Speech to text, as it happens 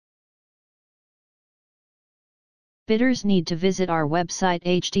Bidders need to visit our website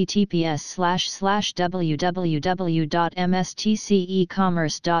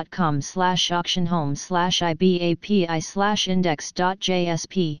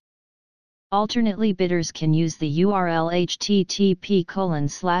Alternately, bidders can use the URL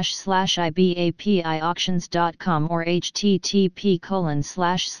http://ibapiauctions.com or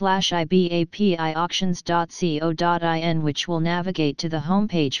http://ibapiauctions.co.in, which will navigate to the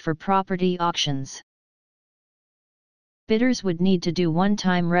homepage for property auctions. Bidders would need to do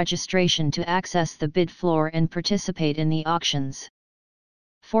one-time registration to access the bid floor and participate in the auctions.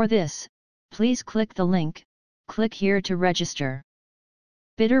 For this, please click the link, click here to register.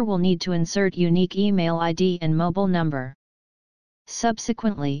 Bidder will need to insert unique email ID and mobile number.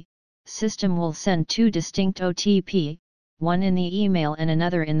 Subsequently, system will send two distinct OTP, one in the email and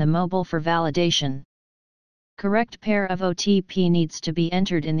another in the mobile for validation. Correct pair of OTP needs to be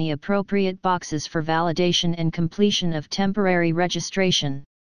entered in the appropriate boxes for validation and completion of temporary registration.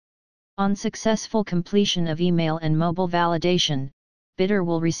 On successful completion of email and mobile validation, bidder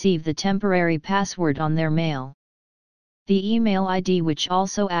will receive the temporary password on their mail. The email ID, which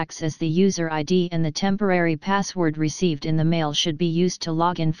also acts as the user ID, and the temporary password received in the mail should be used to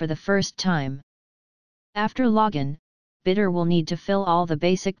log in for the first time. After login, bidder will need to fill all the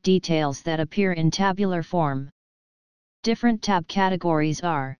basic details that appear in tabular form. Different tab categories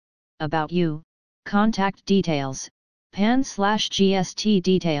are About You, Contact Details, PAN/GST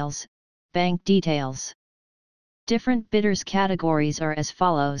Details, Bank Details. Different bidders categories are as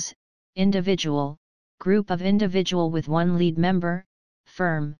follows: Individual, Group of individual with one lead member,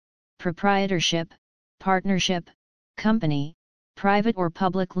 Firm, Proprietorship, Partnership, Company, Private or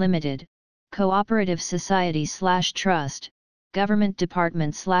Public Limited, Cooperative Society/Trust, Government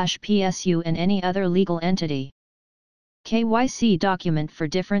Department/PSU, and any other legal entity. KYC document for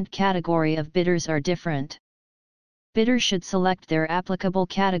different category of bidders are different. Bidders should select their applicable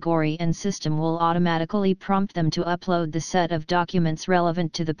category and system will automatically prompt them to upload the set of documents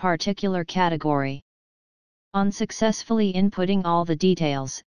relevant to the particular category. On successfully inputting all the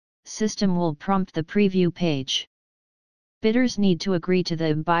details, system will prompt the preview page. Bidders need to agree to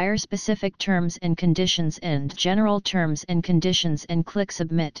the buyer-specific terms and conditions and general terms and conditions and click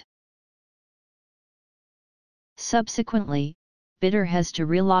Submit. Subsequently, bidder has to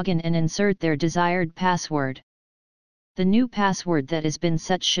re-login and insert their desired password. The new password that has been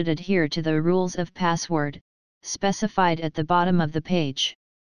set should adhere to the rules of password, specified at the bottom of the page.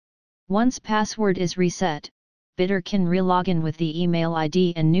 Once password is reset, bidder can re-login with the email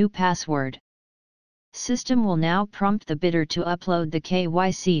ID and new password. System will now prompt the bidder to upload the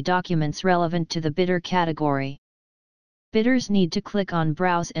KYC documents relevant to the bidder category. Bidders need to click on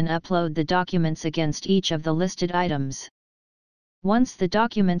Browse and upload the documents against each of the listed items. Once the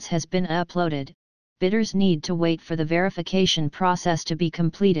documents has been uploaded, bidders need to wait for the verification process to be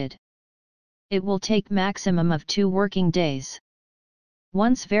completed. It will take maximum of 2 working days.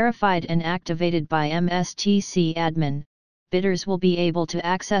 Once verified and activated by MSTC admin, bidders will be able to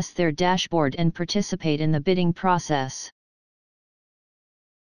access their dashboard and participate in the bidding process.